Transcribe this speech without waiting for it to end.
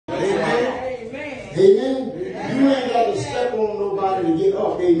somebody to get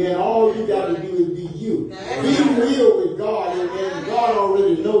up, amen, all you got to do is be you. Be real with God, amen. God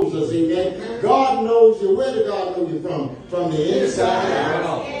already knows us, amen. God knows you. Where did God know you from? From the inside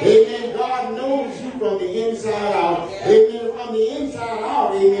out. Amen. God knows you from the inside out. Amen. From the inside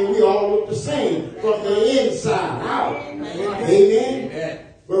out, amen, we all look the same. From the inside out. Amen.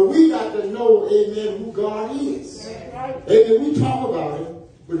 But we got to know, amen, who God is. Amen. We talk about it,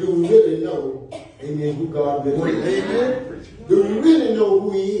 but do we really know, amen, who God really is? Amen. Do we really know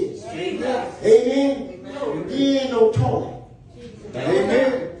who He is? Amen. Amen. He ain't no toy.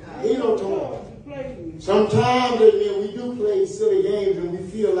 Amen. He ain't no toy. Sometimes, amen, we do play silly games and we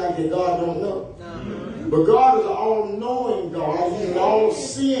feel like that God don't know. But God is an all-knowing God. He's an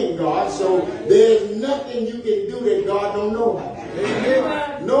all-seeing God. So there's nothing you can do that God don't know about.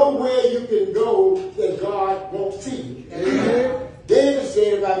 Amen. Nowhere you can go that God won't see you. Amen. David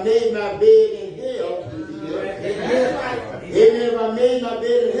said, if I made my bed in hell, He'll be there. Amen. Amen. If I made my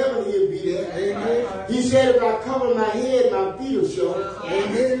bed in heaven, He'll be there. Amen. He said, if I cover my head, my feet will show.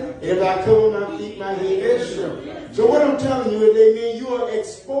 Amen. And if I cover my feet, my head will show. So what I'm telling you is, amen, you are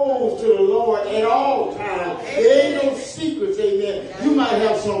exposed to the Lord at all times. There ain't no secrets, amen. You might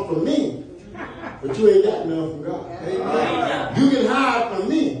have some from me, but you ain't got none from God. Amen. You can hide from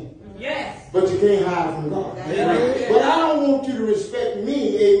me. Yes. But you can't hide from God. Amen. But I don't want you to respect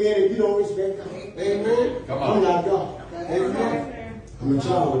me, amen, if you don't respect God. Amen. Come on. I'm not God. Amen. I'm a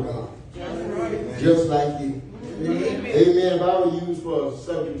child of God. Just like you. Amen. Amen. If I were used for a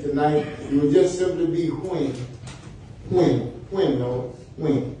subject tonight, it would just simply be when. When, Lord?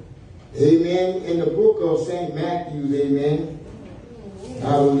 When? Amen. In the book of St. Matthew, amen,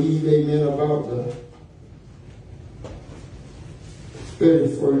 I believe, amen, about the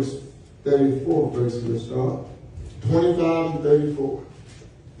 34th verse we'll start. 25 and 34.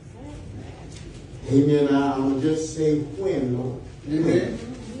 Amen. I'm going to just say when, Lord. Amen.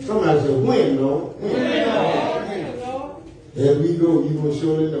 Somebody say when, Lord. When, Lord. As we go, you're going to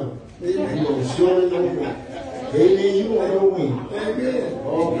surely know. You're going to surely know when. Amen. You won't know when. Amen.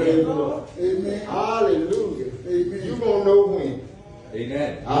 Oh, praise the Lord. Amen. Hallelujah. Amen. You won't know when.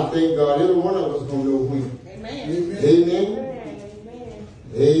 Amen. I thank God every one of us going to know when. Amen. Amen. Amen.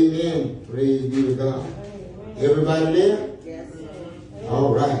 Amen. Praise be to God. Amen. Everybody there? Yes.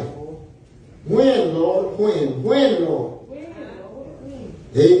 All right. When, Lord? When? When, Lord? When?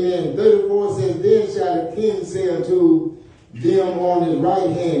 Amen. 34 says, then shall the king say unto them on his right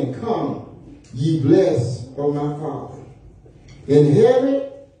hand, come, ye blessed of my Father.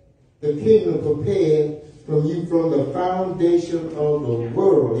 Inherit the kingdom prepared from you from the foundation of the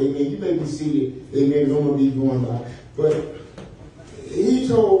world. Amen. You may be seated. Amen. Don't want to be going by. But he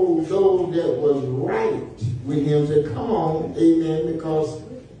told those that was right with him, said, come on, amen, because,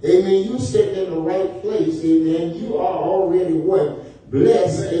 amen, you sitting in the right place, amen. You are already what?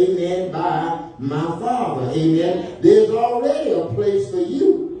 Blessed, amen, by my Father. Amen. There's already a place for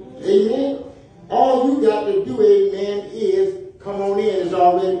you. Amen. All you got to do, amen, is come on in. It's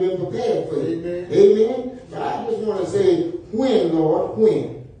already been prepared for you. Amen. Amen. But I just want to say, when, Lord,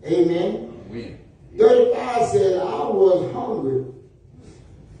 when? Amen. When? 35 said, I was hungry,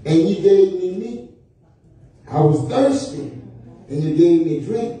 and you gave me meat. I was thirsty, and you gave me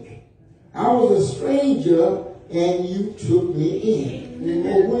drink. I was a stranger, and you took me in.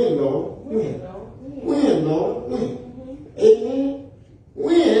 Amen. When, Lord? When? When, Lord? When? Amen.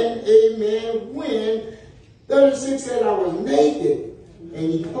 When, amen, when 36 said I was naked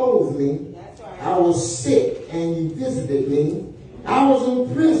and you clothed me. I was sick and you visited me. I was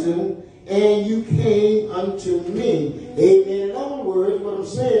in prison and you came unto me. Amen. In other words, what I'm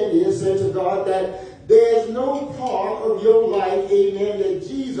saying is, say to God, that there's no part of your life, amen, that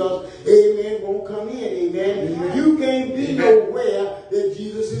Jesus, amen, won't come in, amen. Amen. You can't be nowhere that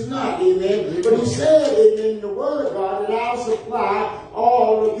Jesus is not, amen. But he said, amen, in the word of God, that I'll supply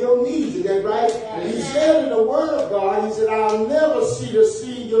all of your needs. Is that right? And he said in the word of God, he said, I'll never see your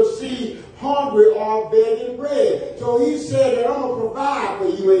seed hungry or begging bread. So he said that I'm going to provide for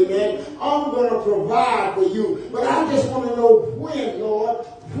you, amen. I'm going to provide for you. But I just want to know when, Lord,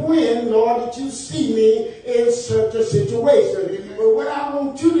 that you see me in such a situation. But what I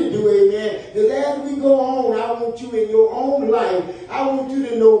want you to do, amen, is as we go on, I want you in your own life, I want you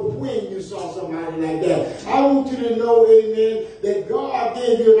to know when you saw somebody like that. I want you to know, amen, that God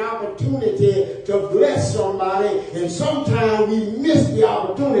gave you an opportunity to bless somebody, and sometimes we miss the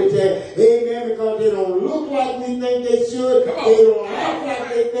opportunity, amen, because they don't look like we think they should, they don't act like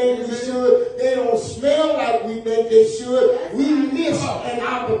they think we should, they don't smell like we think they should. We miss an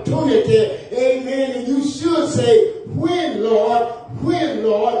opportunity, amen, and you should say, when, Lord,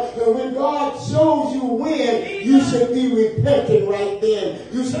 Lord. And when God shows you when, you should be repenting right then.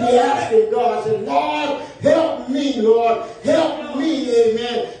 You should be asking God, say, Lord, help me, Lord. Help me,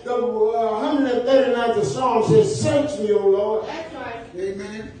 amen. The 139th Psalm says, search me, O Lord. That's right.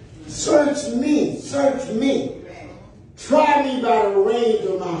 Amen. Search me, search me. Try me by the range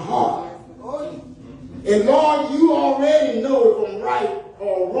of my heart. And Lord, you already know if I'm right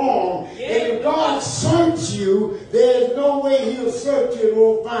or wrong. And if God search you, there's no way he'll search you and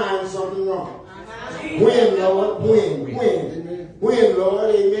won't find something wrong. When, Lord? When,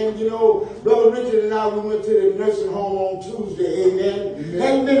 Lord? Amen. You know, Brother Richard and I, we went to the nursing home on Tuesday. Amen.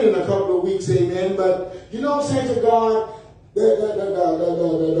 Hadn't been in a couple of weeks. Amen. But, you know, saints of God,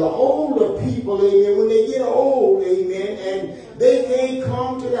 the older people, amen, when they get old, amen, and they can't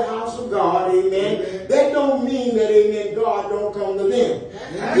come to the house of God, amen, that don't mean that, amen, God don't come to them.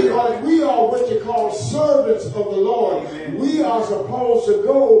 Because we are what you call servants of the Lord. We are supposed to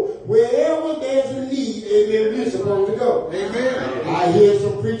go wherever there's a need, amen, we're supposed to go. Amen. I hear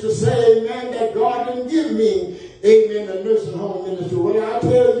some preachers say, amen, that God didn't give me, amen, the nursing home ministry. Well, I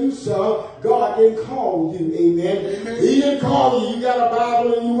tell you, sir, God didn't call you, amen. He didn't call you. You got a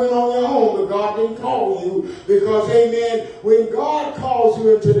Bible and you went on your own, but God didn't call you because, amen, when God calls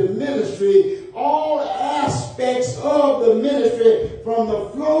you into the ministry, all aspects of the ministry from the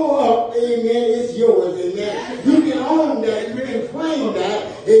floor up, amen, is yours, amen. You can own that, you can claim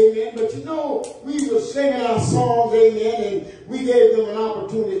that, amen. But you know, we were singing our songs, amen, and we gave them an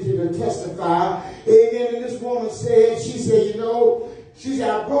opportunity to testify, amen. And this woman said, she said, you know, she said,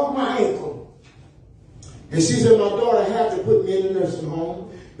 I broke my ankle. And she said, my daughter had to put me in the nursing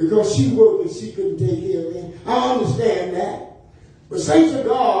home because she worked and she couldn't take care of me. I understand that. But saints of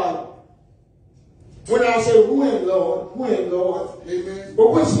God, when I said, when, Lord? Amen.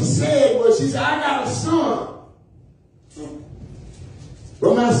 But what she said was, she said, I got a son.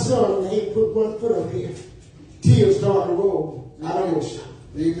 But my son, he put one foot up here. Tears started to roll. I don't know.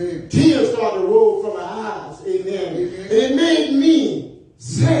 Amen. Tears started to roll from my eyes. Amen. Amen. And it made me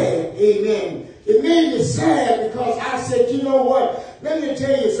sad. Amen. It made me sad because I said, you know what? Let me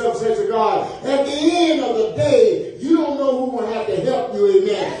tell you something, saints of God. At the end of the day, you don't know who will have to help you,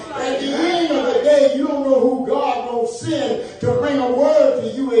 amen. At the end of the day, you don't know who God will send to bring a word to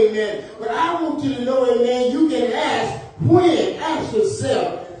you, amen. But I want you to know, amen, you can ask when. Ask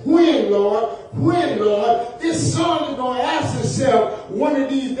yourself, when, Lord? When, Lord? This son is going to ask himself one of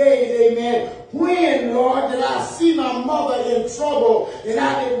these days, amen. When, Lord, did I see my mother in trouble and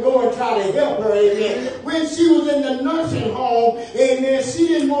I didn't go and try to help her, amen. When she was in the nursing home, amen, she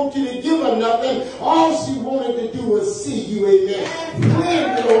didn't want you to give her nothing. All she wanted to do was see you, amen.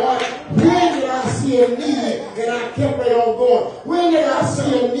 When, Lord, when did I see a need and I kept right on going? When did I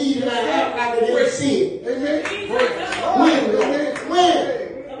see a need and I act like I didn't see it? Amen. When, Lord? When?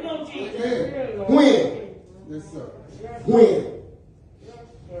 When? Yes, sir. When?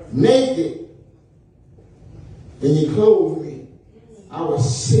 Naked. And you clothed me. I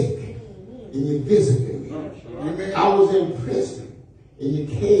was sick. And you visited me. Amen. I was in prison. And you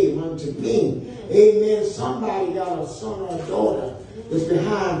came unto me. Amen. Somebody got a son or a daughter that's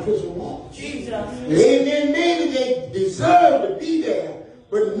behind prison walls. Jesus. Amen. Maybe they deserve to be there.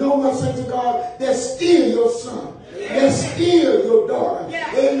 But no one said to God, they're still your son. They're still your daughter.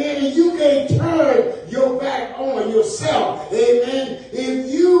 Amen. And you can't turn your back on yourself. Amen.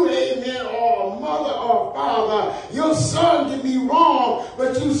 If you, amen, are a mother or a father, your son can be wrong,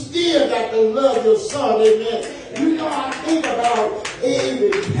 but you still got to love your son. Amen. You know, I think about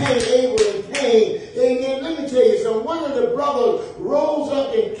Abel and Cain. Amen. Let me tell you something. One of the brothers rose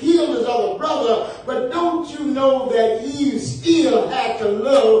up and killed his other brother, but don't you know that Eve still had to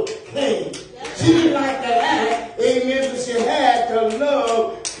love Cain? She didn't like to act, amen, but she had to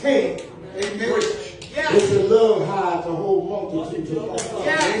love Cain. Amen. It's a love hides a whole multitude of things.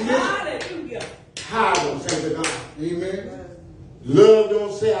 Amen. Hide them, saints of God. Amen. Love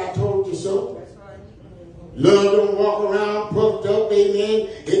don't say I told you so. Love don't walk around puffed up, amen.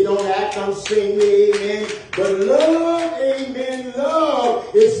 It don't act unseemly, amen. But love, amen,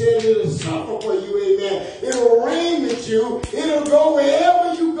 love, it says it'll suffer for you, amen. It'll reign with you. It'll go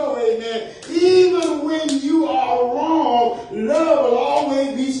wherever you go, amen. Even when you are wrong, love will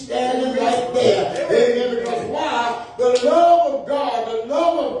always be standing right there, amen. Because why? The love of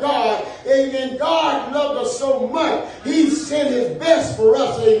God, amen. God loved us so much. He sent his best for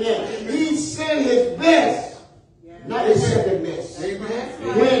us, amen. He sent his best. Not his second best.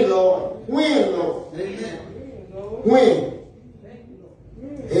 Amen. When, Lord? When, Lord? Amen. When?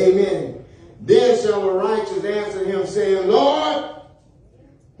 Amen. Then shall the righteous answer him, saying, Lord,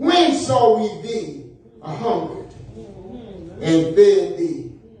 when saw we thee a hungered and fed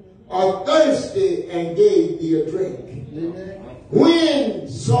thee, are thirsty and gave thee a drink? When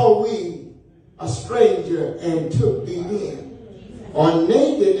saw we a stranger and took thee in? Or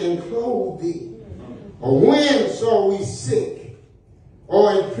naked and clothed thee? Or when saw we sick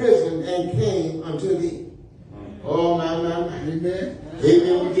or in prison and came unto thee? Oh, my. Amen.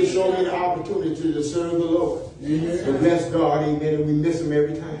 Amen. We just show me the opportunity to serve the Lord. Amen. To bless God. Amen. And we miss him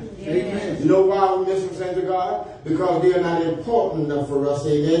every time. Amen. You know why we miss them, saints of God? Because they are not important enough for us.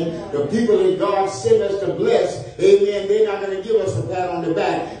 Amen. The people that God sent us to bless, amen, they're not going to give us a pat on the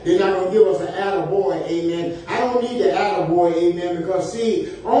back. They're not going to give us an attaboy. Amen. I don't need the attaboy. Amen. Because see,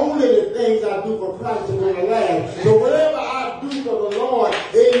 only the things I do for Christ are going to last. So whatever I do for the Lord,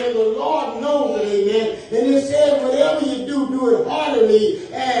 amen, the Lord knows it. Amen. And it says whatever you do, do it heartily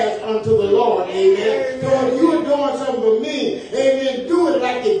as unto the Lord. Amen. So if you're doing something for me, amen, do it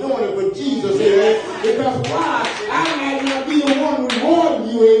like you're doing it for Jesus. Amen. Because why? I might not be the one rewarding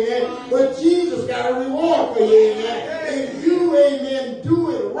you. Amen. But Jesus got a reward for you. Amen. If you, amen,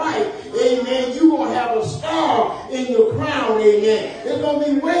 do it right, amen, you're going to have a star in your crown. Amen. It's going to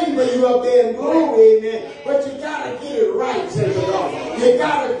be waiting for you up there in glory. Amen. But you got to get it right, says the Lord. You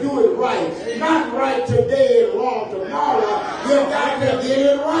got to do it right. Not right today and wrong tomorrow. You got to get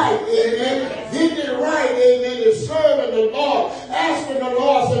it right. Amen. Get it right. Amen. Is serving the Lord. Asking the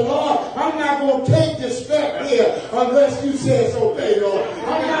Lord, say, Lord, I'm not going to take this step here unless you say it's okay, Lord.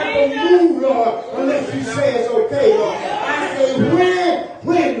 I'm not going to move, Lord, unless you say it's okay, Lord. I say,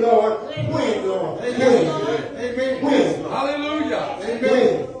 when, Lord? When, Lord? When? Amen. When? Hallelujah.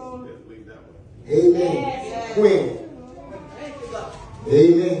 Amen. Amen. When?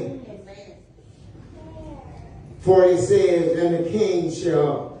 Amen. For it says, and the king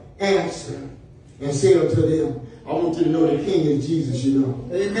shall answer and say unto them, I want you to know the king is Jesus, you know.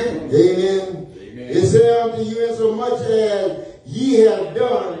 Amen. Amen. Amen. It said unto you, insomuch as ye have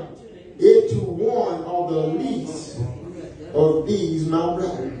done it to one of the least of these my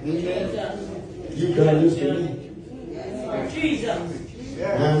brethren. Amen. You done this to me. Jesus.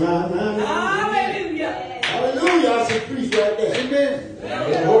 Hallelujah. Hallelujah. I said preach right there. Amen.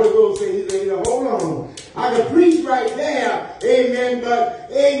 The Holy Ghost said, hold on. I can preach right there. Amen. But,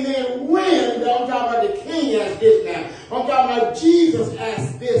 amen, when? I'm talking about the king asked this now. I'm talking about Jesus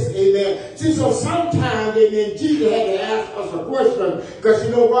asked this. Amen. See, so sometimes, amen, Jesus had to ask us a question. Because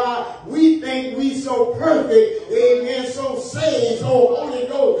you know why? We think we so perfect. Amen. So saved. So Holy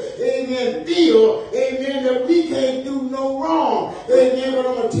Ghost. Amen. Feel. Amen. That we can't do no wrong. Amen. But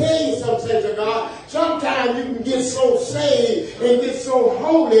I'm going to tell you something, saints of God. Sometimes you can get so saved and get so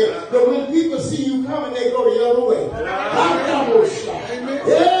holy that when people see you coming, they go the other way.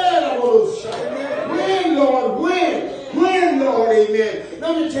 When, Lord, when, Lord, amen.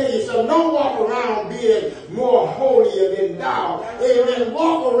 Let me tell you something. Don't walk around being more holier than thou. Amen.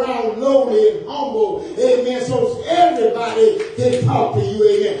 Walk around lowly and humble. Amen. So everybody can talk to you.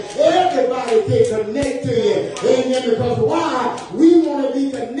 Amen. Everybody can connect to you. Amen. Because why? We want to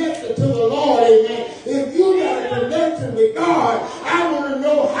be connected to the Lord. Amen. If you got a connection with God, I want to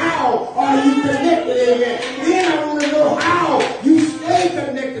know how are you connected. Amen. Then I want to know how you stay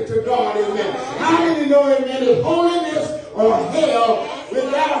connected to God. Amen. How many know, amen, if holiness or hell,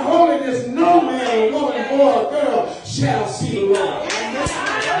 without holiness, no man, woman, boy, or girl shall see the Lord.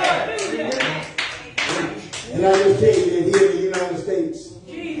 And I just tell you that here in the United States,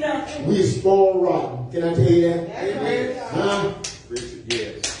 we spoil rotten. Can I tell you that? Amen. Huh?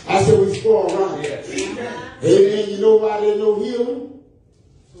 Yes. I said we spoil rotten. Yes. Amen. You know why there's no healing?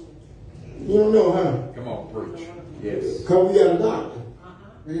 You don't know, huh? Come on, preach. Yes. Because we got a doctor.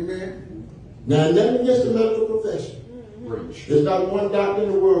 Amen. Now, nothing against the medical profession. Preach. There's not one doctor in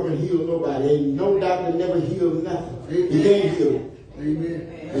the world can heal nobody. Ain't no doctor never healed nothing. Amen. He can't heal it.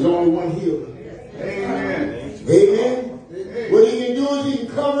 Amen. There's only one healer. Amen. Amen. Amen. What he can do is he can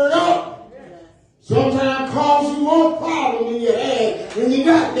cover it up. Sometimes cause you more problem in your head when you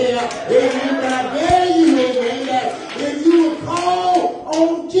got there. Amen. But I dare you, amen, that if you would call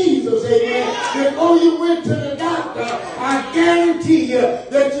on Jesus, amen, before you went to the doctor, I guarantee you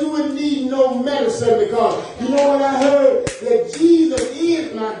that you wouldn't need no medicine, because you know what I heard? That Jesus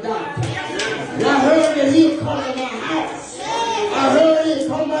is my doctor. And I heard that he'll come to my house. I heard he'll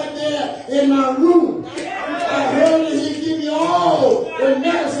come right there in my room. I heard that he'll give me all the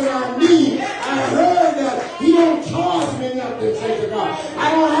medicine I need. I heard that he don't charge me nothing, saints of God.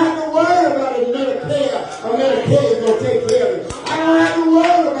 I don't have to worry about it. Medicare is going to take care of it. I don't have to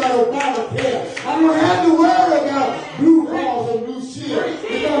worry about Obamacare. I don't have to worry about Blue Cross and Blue Shield.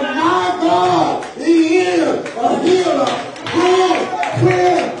 Because my God, he is a healer.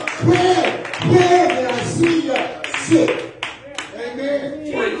 When did I see you sick? Amen.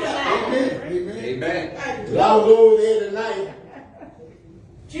 But I was over there tonight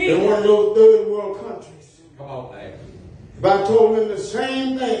in one of those third world countries. Come on, man. If I told them the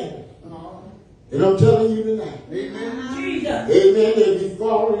same thing, and I'm telling you tonight, Amen. Jesus. Amen, they be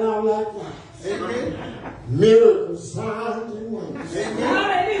falling out like flies. Amen. Miracles, signs, and wonders.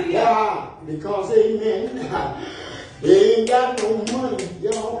 Amen. Why? Because, amen, they ain't got no money,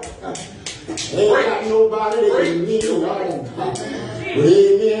 y'all. They ain't got nobody they can lean on. But,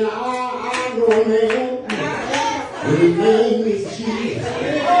 amen, I know a man. His name is Jesus.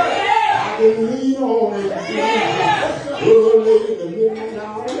 I can lean on him. Oh, lady, the midnight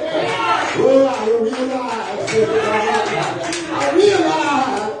hour. Oh, I realize,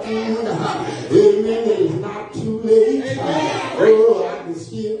 amen, it's not too late. Oh, I can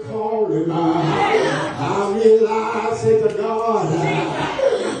still call him. I realize, say to God,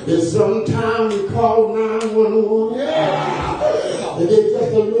 that sometimes we call 911, and it's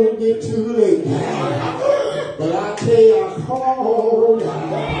just a little bit too late. But I tell you, I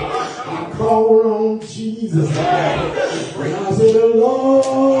called on Jesus. And I said,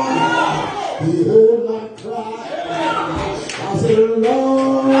 Lord, He heard my cry. I said,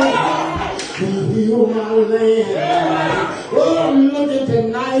 Lord, He healed my land. Oh, I'm looking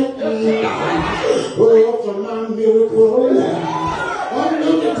tonight, oh, for my miracle. I'm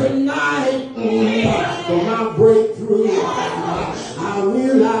looking tonight for my breakthrough. I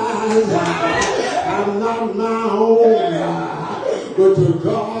realize I'm not my own, but to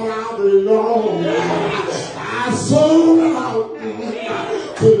God I belong. I sold out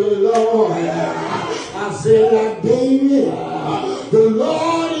to the Lord. I said, like David, the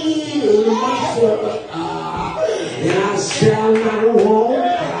Lord is my shepherd, and I shall not want.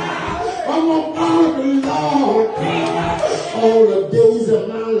 I'm going to follow the Lord all the days of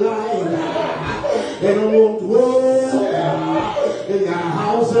my life, and I'm going to dwell in the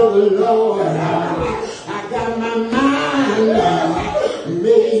house of the Lord. I got my mind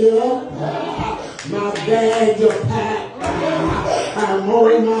made up, my bags are packed. I'm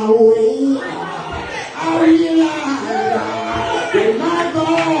on my way. I realize that my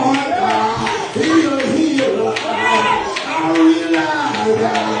God, He's a healer. I realize,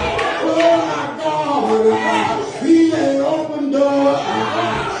 oh my God, He ain't open door.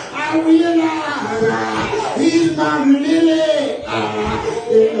 I realize He's my lily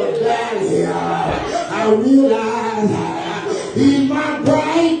in the valley. I realize He's my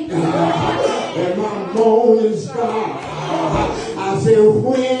bright and my morning star. I said,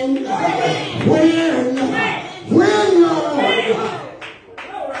 when,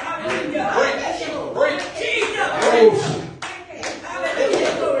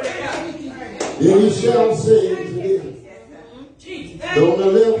 then He shall say to them, don't the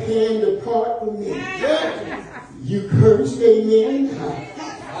left hand depart from me. You cursed, amen.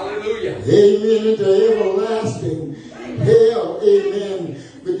 Hallelujah. Amen, into everlasting hell, amen,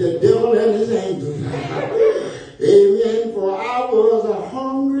 with the devil and his angels. Amen, for I was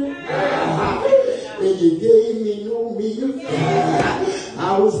hungry, and you gave me no meal.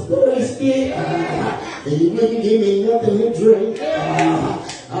 I was thirsty, and you wouldn't give me nothing to drink.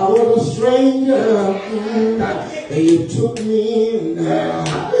 I was a stranger, and you took me in.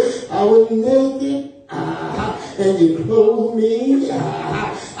 I was naked, and you clothed me.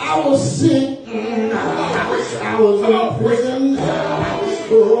 I was sick, I was in prison.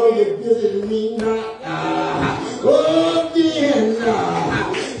 Oh, you visited me not. Oh, then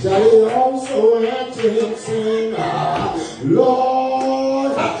shall He also answer Him, saying,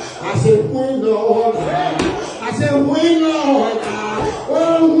 Lord. I said, when, Lord? I said, when, Lord?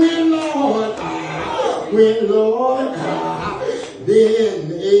 Oh, when, Lord? When, Lord?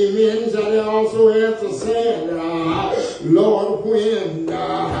 Then, amen, shall He also answer, saying, Lord, when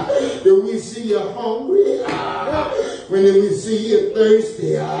do we see you hungry? When did we see you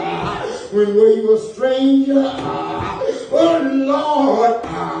thirsty? When were you a stranger? Oh, Lord,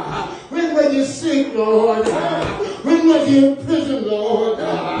 when were you sick, Lord? When were you in prison, Lord?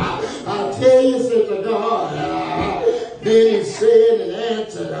 I tell you, Sister God, then He said and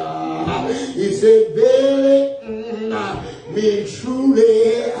answered, He said, verily, mean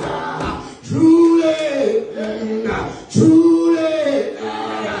truly,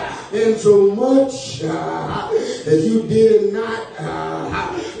 and so much as you did not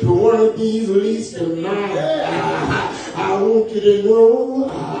to one of these least of mine, I want you to know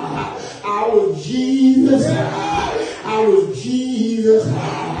I was Jesus. I was Jesus.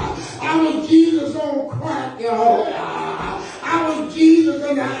 I was Jesus on crack, y'all. I was Jesus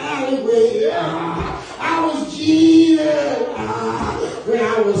in the alleyway. I was Jesus when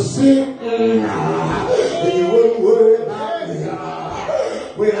I was sick. And you wouldn't worry about me.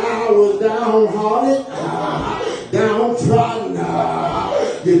 When I was downhearted, downtrodden,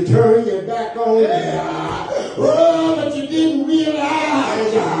 you turned your back on me. Oh, but you didn't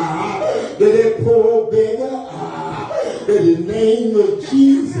realize that that poor beggar, that his name was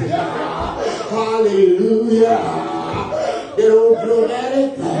Jesus. Hallelujah. That old drug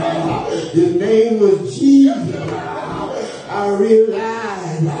addict, his name was Jesus. I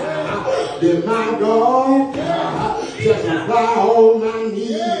realized that my God shall supply all my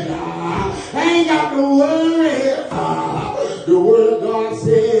needs. I ain't got to worry. The word of God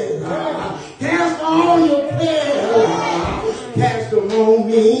says, cast all your cares, cast them on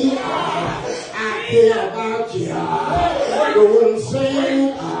me. I care about you. But what I'm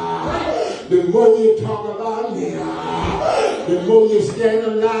saying, the more you talk about me, the more you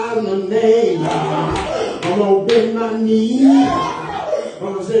scandalize my name. I'm going to bend my knee. I'm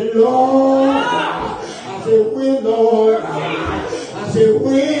going to say, Lord. I said, when, Lord? I said,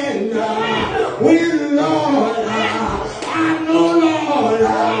 when, Lord? I know, Lord,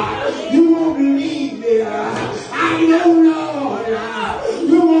 you won't leave me. I know, Lord,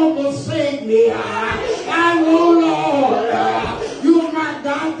 you won't forsake me. I know, Lord, you're my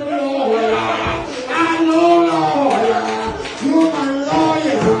doctor, Lord. I know, Lord, you're my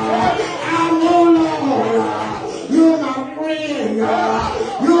lawyer. I know, Lord, you're my friend.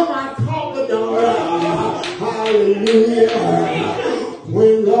 You're my confidant. Hallelujah.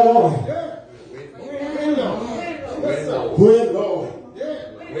 When, Lord. When, Lord.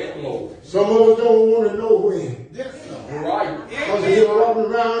 Some of us don't want to know when. Right. Because you're walking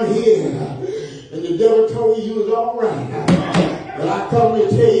around here and the devil told you was all right. But I come to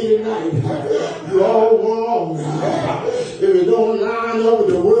tell you tonight, you all wrong. If you don't line up with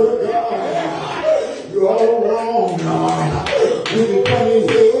the word of God, you all wrong. We can come in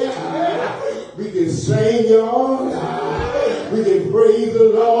here, we can sing, y'all, we can praise the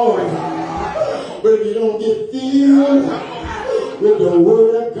Lord. But if you don't get filled with the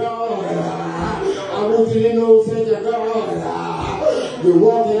word of God, I want you to know, thank you, God, you're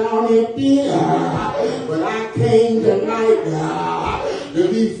walking out empty, but I came tonight to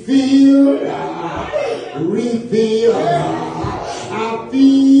be filled, refilled. I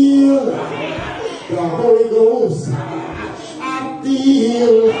feel the Holy Ghost. I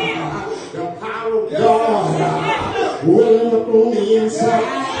feel the power of God welling up on the inside.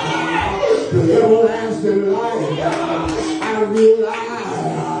 The everlasting life. I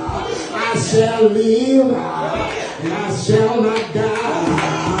realize I shall live and I shall not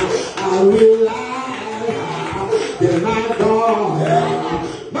die. I realize that my God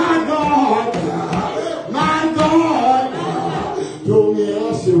told me I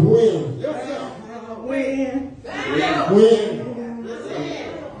should win.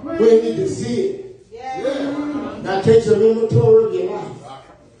 When you can see it. Now take some inventory of your life.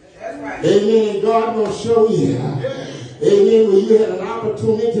 Amen. And God will show you. Amen. When you had an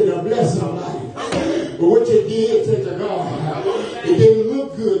opportunity to bless somebody. But what you did to God, it didn't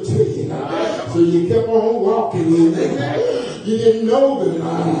look good to you. So you kept on walking. Amen. You didn't know the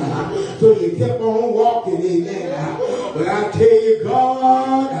Lord. So you kept on walking. Amen. But I tell you,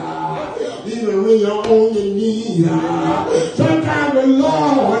 God, even when you're on your knees, sometimes the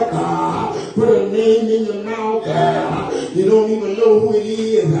Lord put a name in your mouth. You don't even know who it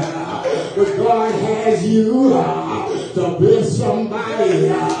is. But God has you to bless somebody.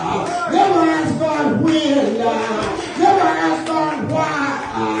 Never ask God when. Never ask God why.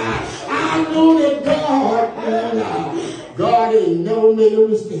 I know that God ain't never made a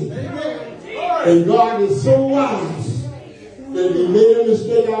mistake. And God is so wise that if he made a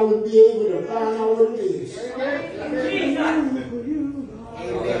mistake, I would be able to find out what it is.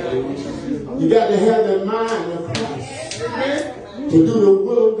 You got to have the mind of Christ to do the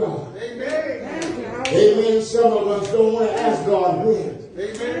will of God. Amen. Some of us don't want to ask God when.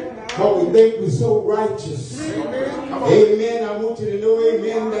 Because we think we're so righteous. Amen. I want you to know,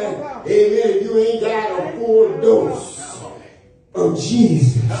 amen, that, amen, if you ain't got a full dose of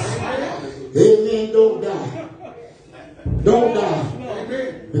Jesus, amen, don't die. Don't die.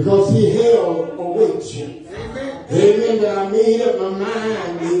 Because he hell awaits you. Amen. That I made up my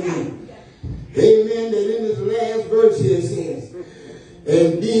mind. Amen. Amen. That in this last verse here it says,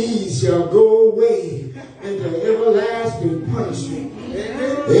 and these shall go away into everlasting punishment.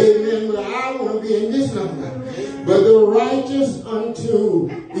 Amen. But I want to be in this number. But the righteous unto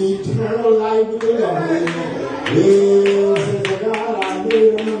eternal life with the Lord. Yes, God, I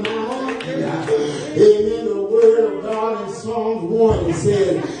made up my mind. Amen. The word of God in Psalms 1, it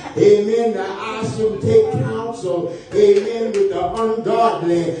says, Amen. That I shouldn't take counsel. Amen. With the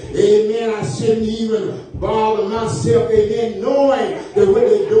ungodly. Amen. I shouldn't even bother myself. Amen. Knowing that what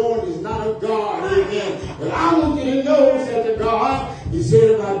they're doing is not of God. Amen. But I want you to know, said the God, he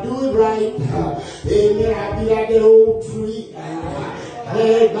said, if I do it right, amen, I'll be like that old tree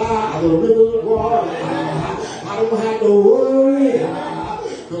planted by the rivers of water. I don't have to worry,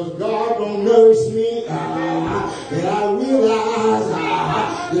 because God gonna nourish me. And I realize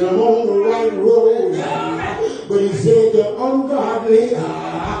that I'm on the right road. But he said the ungodly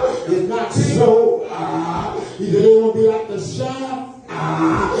is not so. He said they're gonna be like the shaft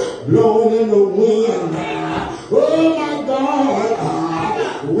blowing in the wind. Oh my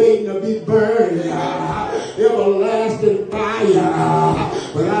God, waiting to be burned. Everlasting fire.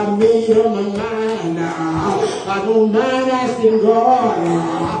 But I made up my mind. I don't mind asking God.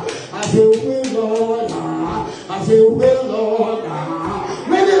 I said, well, Lord. I said, well, Lord.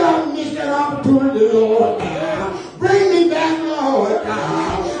 When did I miss that opportunity, Lord? Bring me back, Lord.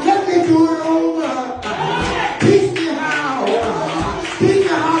 Let me do it over. Teach me how. Teach me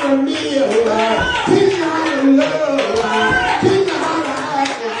how to live. Teach me how to love. Teach me how to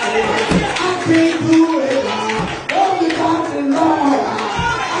act. I can't do it. Only God the Lord.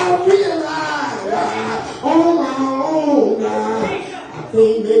 I realize on my own I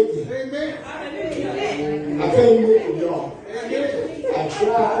can't make it. I can't make it, y'all. I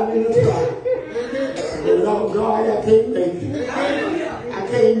tried and tried. But without God, I can't make it. I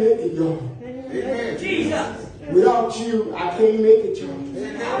can't make it, y'all. Jesus. Without you, I can't make it, y'all.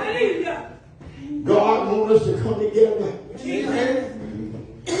 God wants us to come together. See,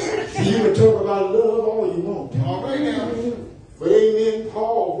 you can talk about love all you want. All right now. But amen,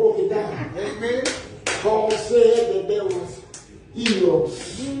 Paul broke it down. Amen. Paul said that there was eros.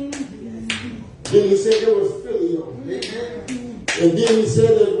 Then he said there was filial. Amen. And then he said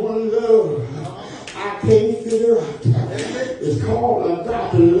there's one love I can't figure out. It's called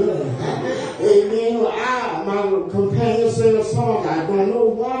agape love. Amen. Well, my companion sang a song. I don't know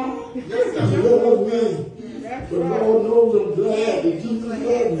why. He loves me. But Lord knows I'm glad that Jesus loved me.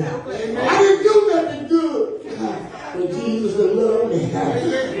 I didn't do nothing good for Jesus to love me. But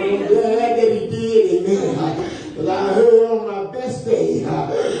I'm glad that he did. Amen. Because I heard on my best day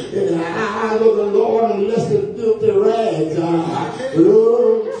in the eyes of the Lord and less than filthy rags.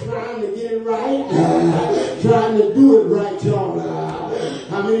 Lord, I'm trying to get it right. Trying to do it right, y'all.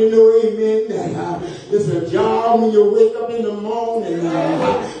 How many know, amen, that it's a job when you wake up in the morning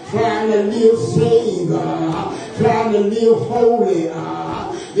trying to live saved, trying to live holy.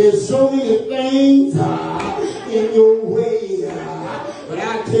 There's so many things in your way. But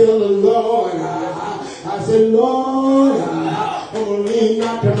I tell the Lord, I said, Lord, I'm going to lean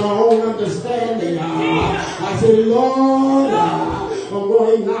not to my own understanding. I said, Lord, I'm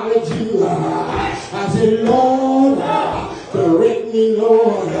going to acknowledge you. I said, Lord, correct me,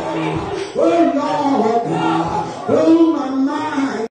 Lord. Oh, Lord, oh,